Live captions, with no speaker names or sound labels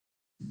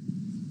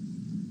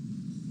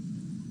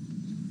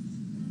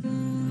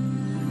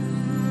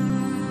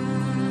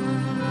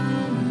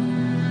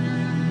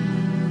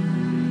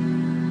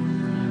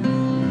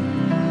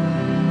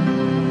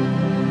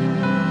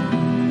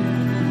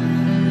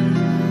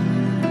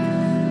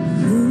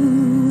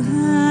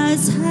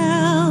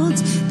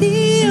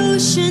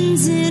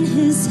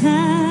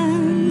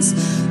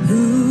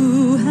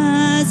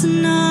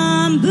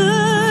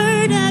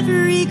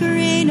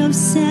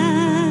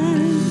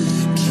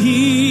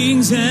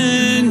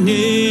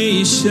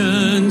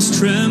nations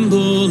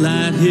tremble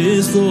at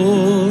his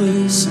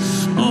voice.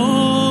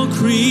 All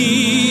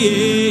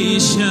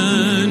creation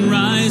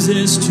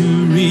rises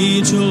to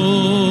rejoice.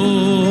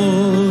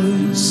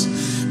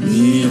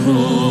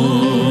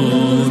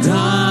 Behold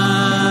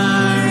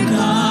our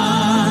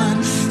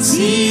God,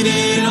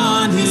 seated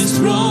on his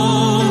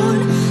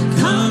throne.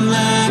 Come,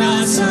 let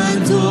us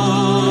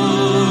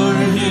adore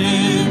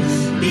him.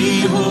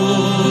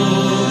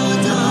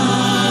 Behold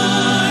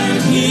our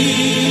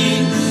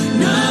King,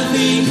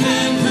 nothing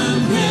can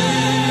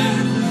compare.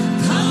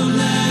 Come,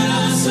 let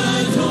us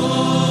adore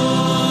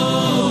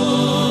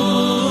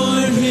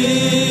him.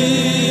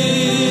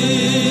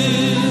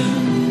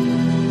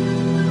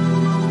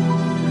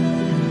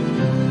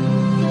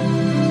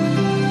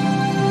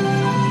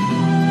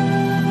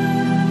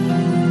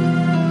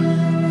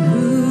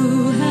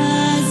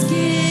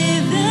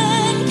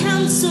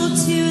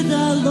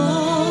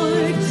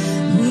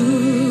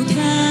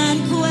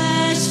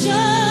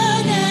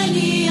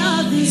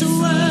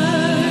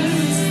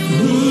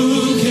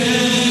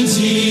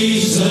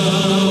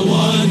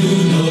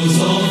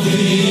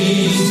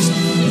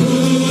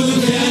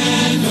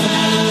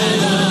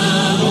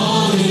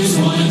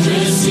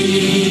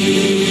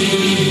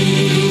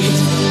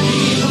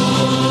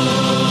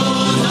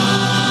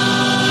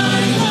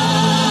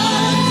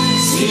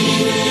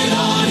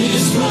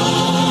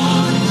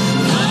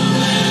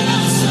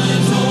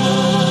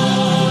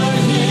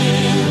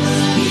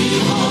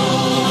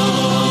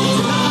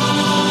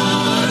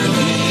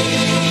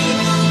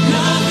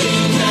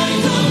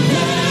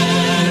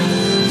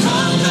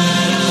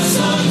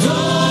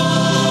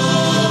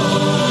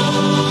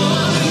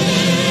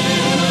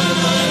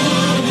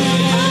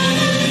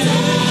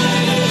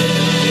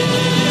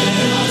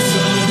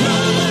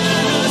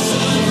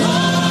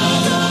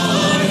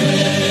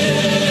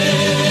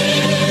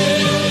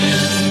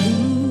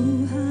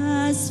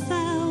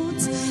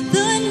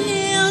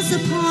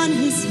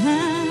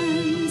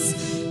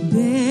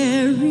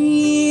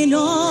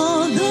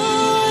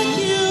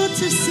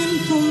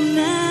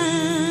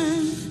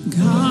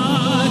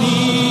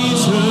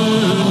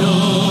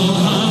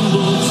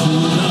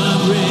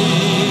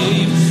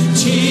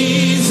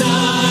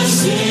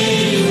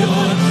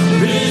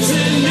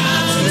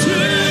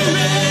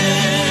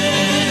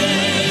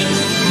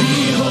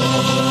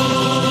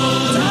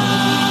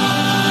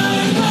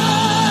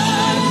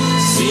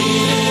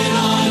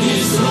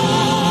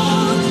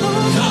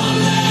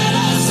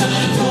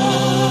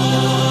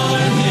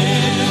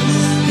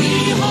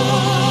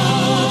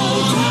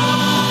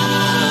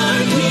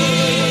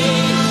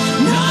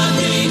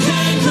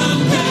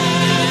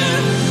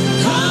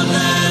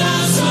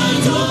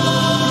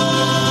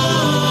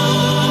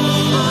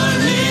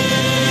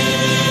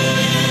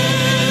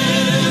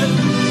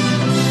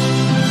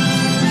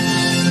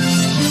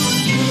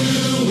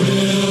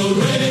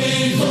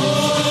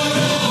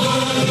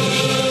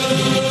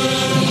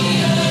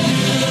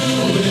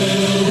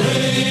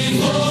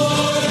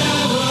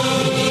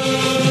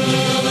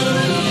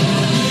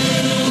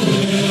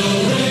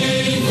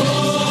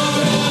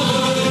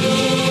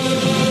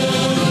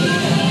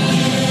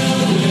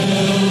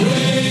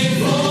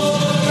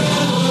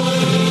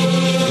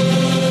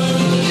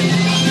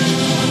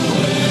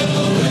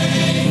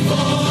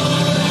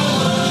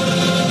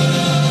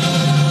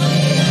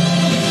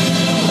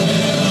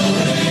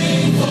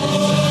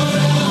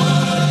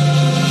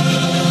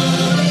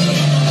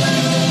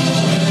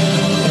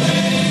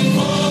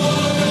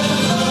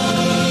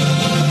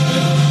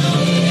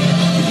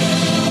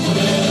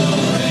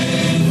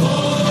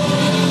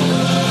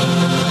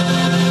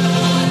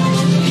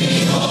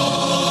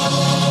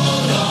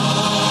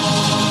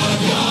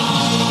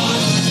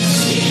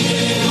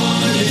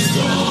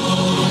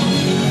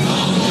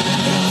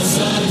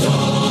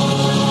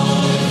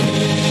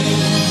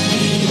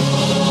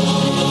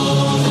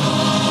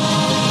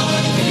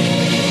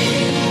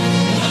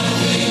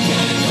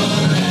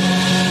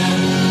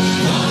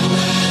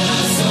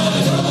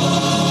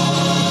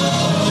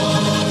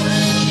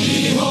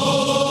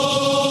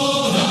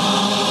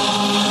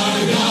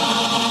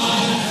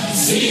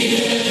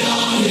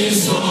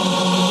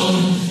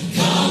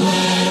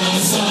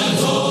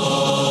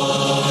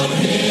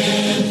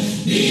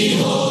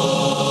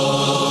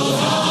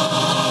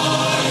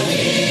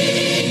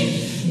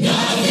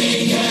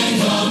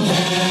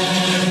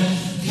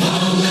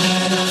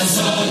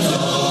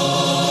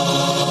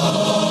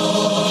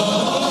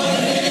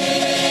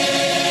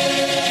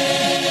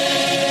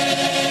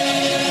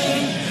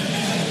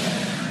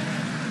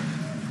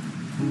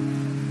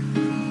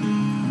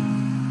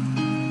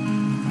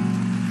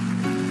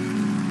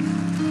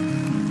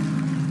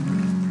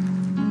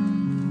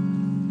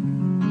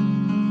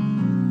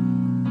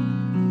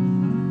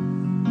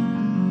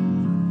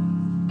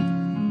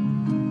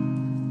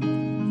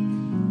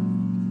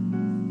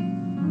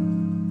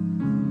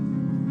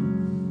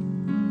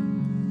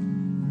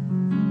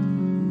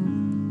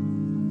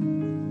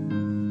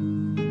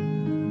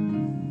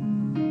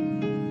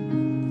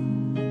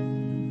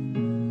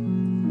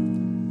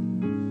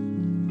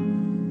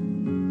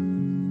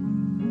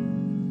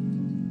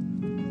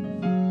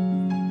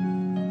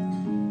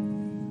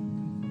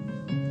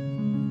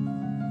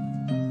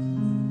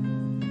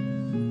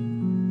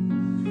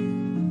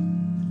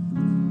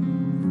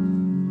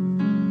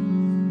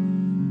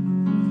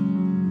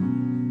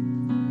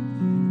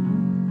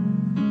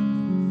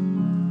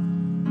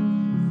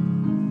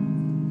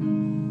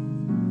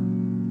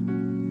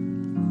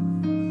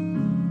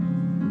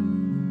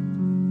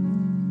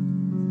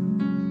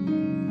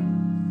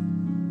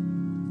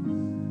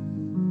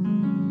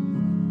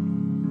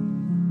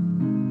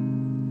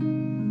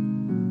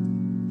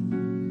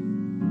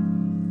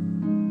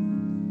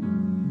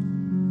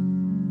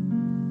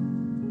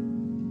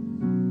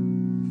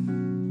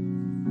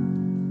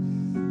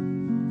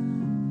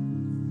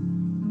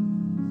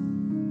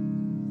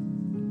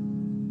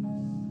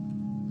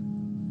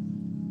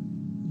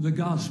 The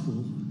gospel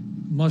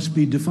must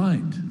be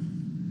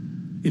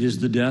defined. It is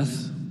the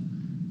death,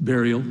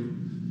 burial,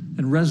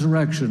 and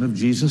resurrection of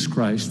Jesus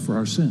Christ for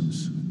our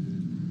sins.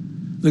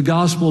 The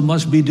gospel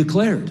must be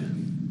declared.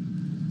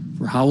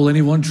 For how will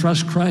anyone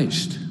trust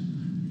Christ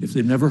if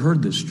they've never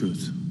heard this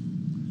truth?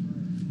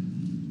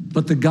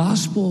 But the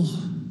gospel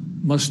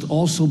must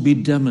also be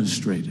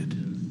demonstrated.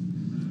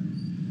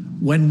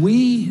 When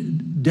we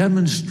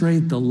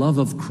demonstrate the love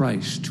of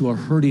Christ to a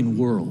hurting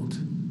world,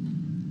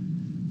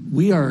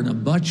 we are in a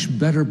much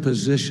better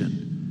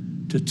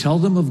position to tell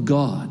them of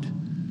God,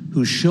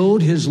 who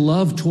showed his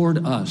love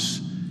toward us,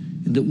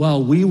 and that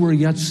while we were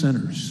yet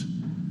sinners,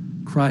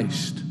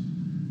 Christ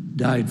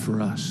died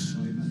for us.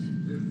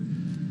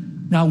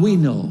 Now we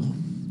know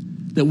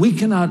that we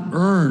cannot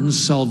earn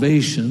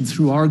salvation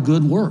through our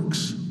good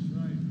works,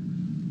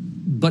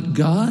 but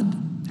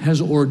God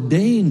has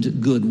ordained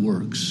good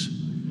works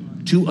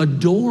to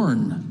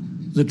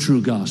adorn the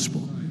true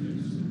gospel.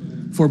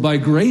 For by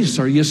grace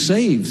are you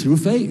saved through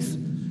faith,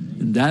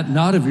 and that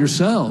not of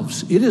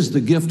yourselves. It is the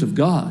gift of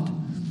God,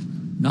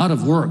 not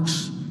of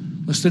works,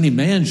 lest any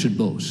man should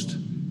boast.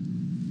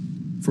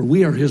 For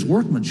we are his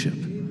workmanship,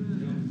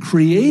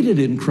 created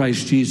in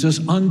Christ Jesus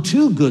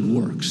unto good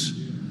works,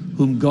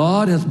 whom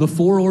God hath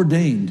before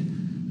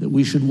ordained that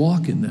we should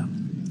walk in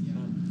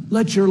them.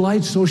 Let your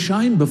light so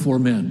shine before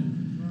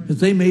men, that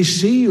they may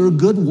see your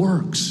good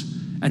works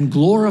and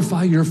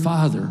glorify your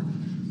Father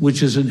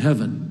which is in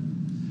heaven,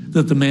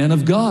 that the man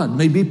of God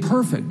may be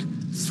perfect,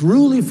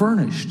 truly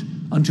furnished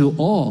unto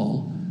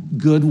all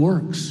good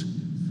works,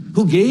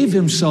 who gave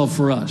himself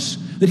for us,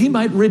 that he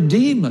might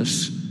redeem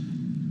us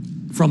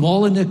from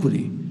all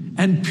iniquity,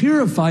 and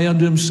purify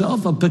unto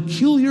himself a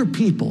peculiar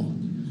people,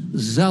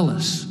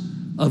 zealous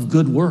of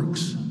good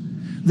works.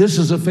 This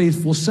is a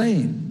faithful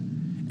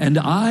saying, and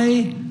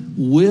I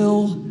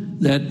will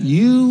that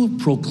you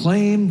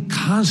proclaim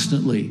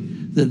constantly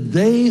that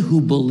they who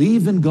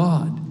believe in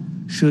God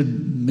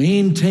should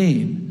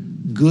maintain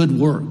good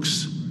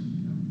works.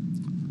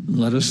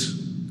 Let us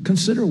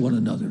consider one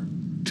another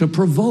to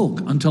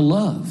provoke unto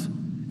love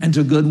and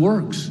to good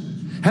works,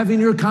 having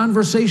your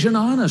conversation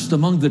honest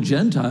among the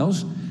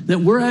Gentiles, that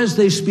whereas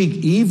they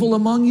speak evil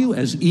among you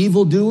as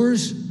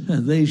evildoers,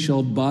 they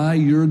shall by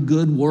your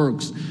good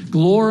works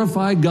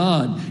glorify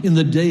God in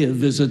the day of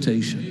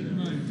visitation.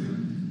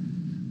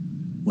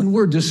 When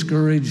we're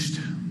discouraged,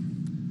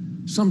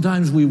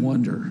 sometimes we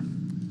wonder,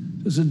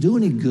 does it do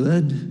any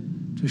good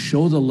to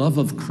show the love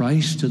of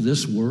Christ to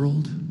this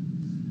world?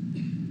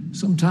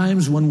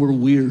 Sometimes when we're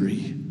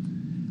weary,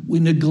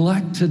 we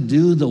neglect to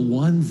do the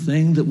one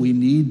thing that we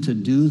need to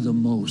do the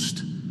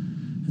most,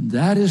 and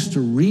that is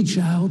to reach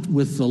out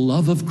with the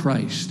love of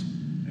Christ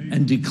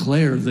and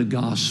declare the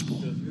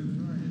gospel.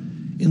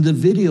 In the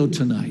video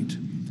tonight,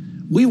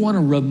 we want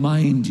to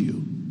remind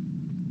you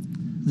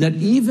that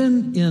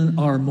even in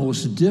our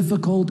most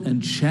difficult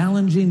and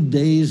challenging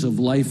days of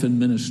life and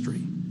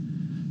ministry,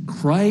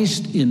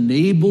 Christ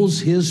enables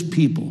his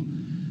people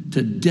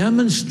to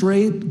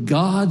demonstrate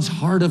God's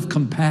heart of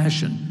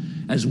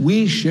compassion as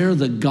we share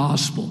the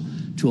gospel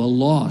to a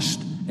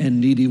lost and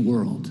needy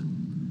world.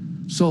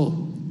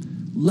 So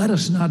let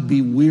us not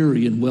be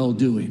weary in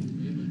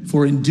well-doing,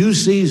 for in due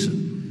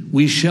season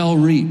we shall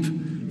reap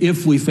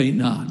if we faint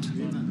not.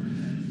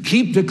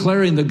 Keep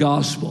declaring the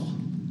gospel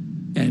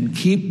and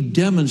keep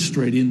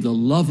demonstrating the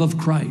love of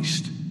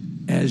Christ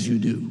as you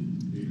do.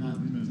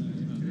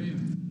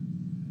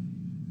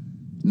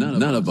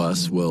 None of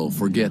us will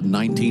forget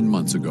 19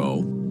 months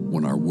ago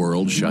when our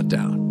world shut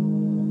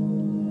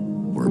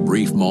down. For a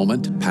brief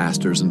moment,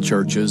 pastors and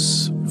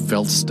churches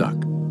felt stuck,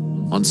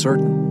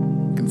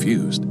 uncertain,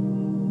 confused.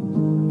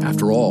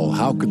 After all,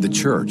 how could the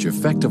church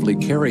effectively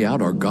carry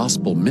out our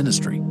gospel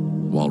ministry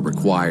while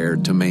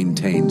required to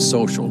maintain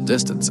social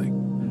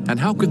distancing? And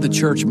how could the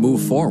church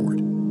move forward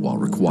while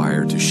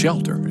required to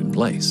shelter in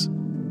place?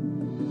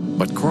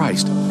 But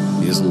Christ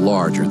is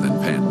larger than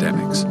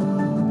pandemics,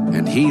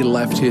 and he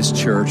left his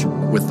church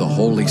with the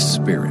Holy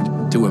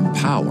Spirit to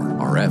empower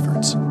our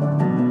efforts.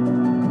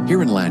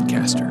 Here in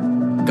Lancaster,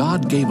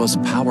 God gave us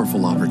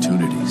powerful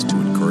opportunities to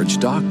encourage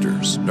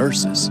doctors,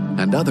 nurses,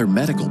 and other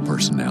medical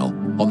personnel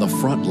on the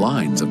front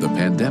lines of the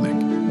pandemic.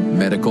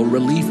 Medical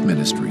relief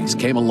ministries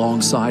came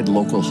alongside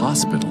local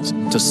hospitals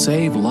to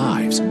save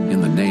lives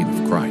in the name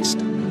of Christ.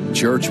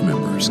 Church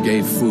members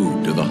gave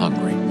food to the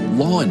hungry.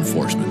 Law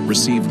enforcement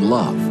received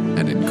love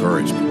and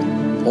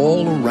encouragement.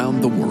 All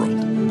around the world,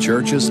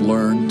 churches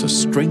learned to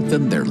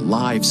strengthen their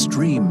live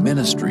stream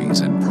ministries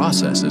and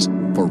processes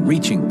for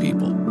reaching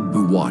people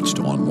who watched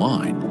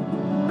online.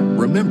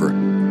 Remember,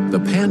 the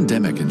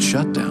pandemic and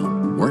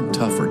shutdown weren't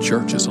tough for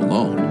churches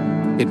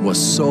alone. It was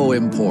so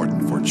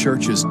important for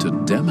churches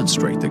to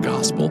demonstrate the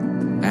gospel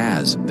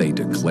as they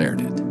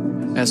declared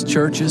it. As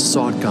churches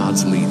sought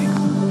God's leading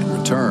and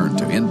returned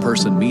to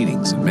in-person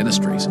meetings and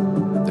ministries,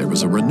 there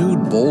was a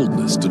renewed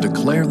boldness to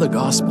declare the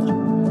gospel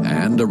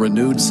and a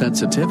renewed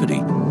sensitivity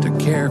to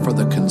care for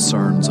the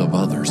concerns of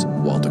others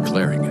while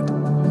declaring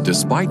it.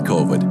 Despite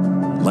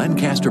COVID,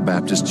 Lancaster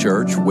Baptist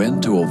Church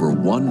went to over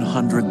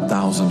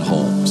 100,000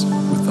 homes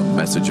with the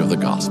message of the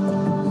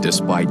gospel.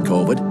 Despite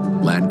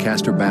COVID,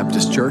 Lancaster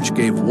Baptist Church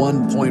gave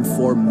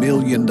 $1.4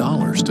 million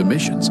to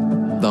missions,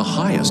 the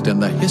highest in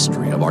the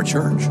history of our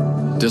church.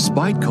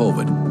 Despite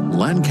COVID,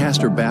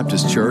 Lancaster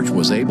Baptist Church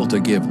was able to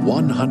give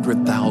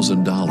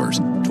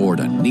 $100,000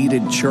 toward a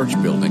needed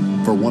church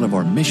building for one of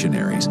our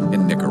missionaries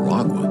in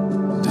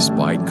Nicaragua.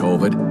 Despite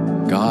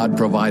COVID, God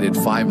provided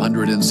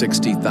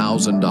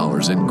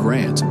 $560,000 in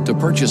grants to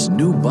purchase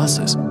new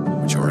buses,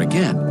 which are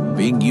again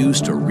being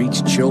used to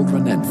reach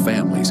children and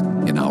families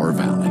in our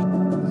valley.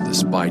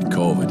 Despite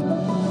COVID,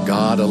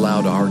 God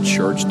allowed our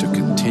church to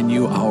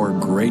continue our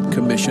Great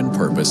Commission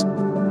purpose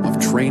of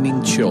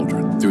training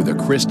children through the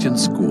Christian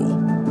school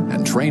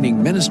and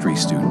training ministry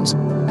students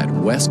at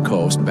West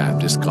Coast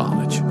Baptist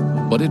College.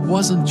 But it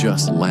wasn't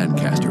just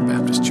Lancaster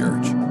Baptist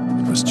Church.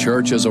 It was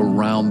churches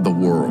around the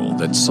world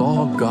that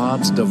saw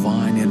God's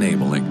divine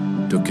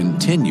enabling to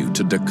continue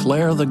to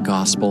declare the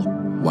gospel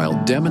while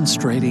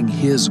demonstrating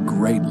His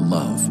great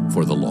love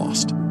for the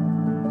lost.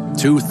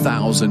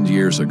 2,000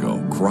 years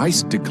ago,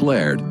 Christ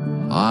declared,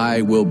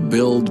 "I will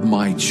build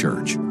my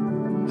church,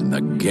 and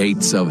the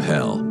gates of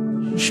hell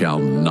shall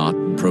not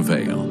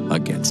prevail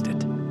against it."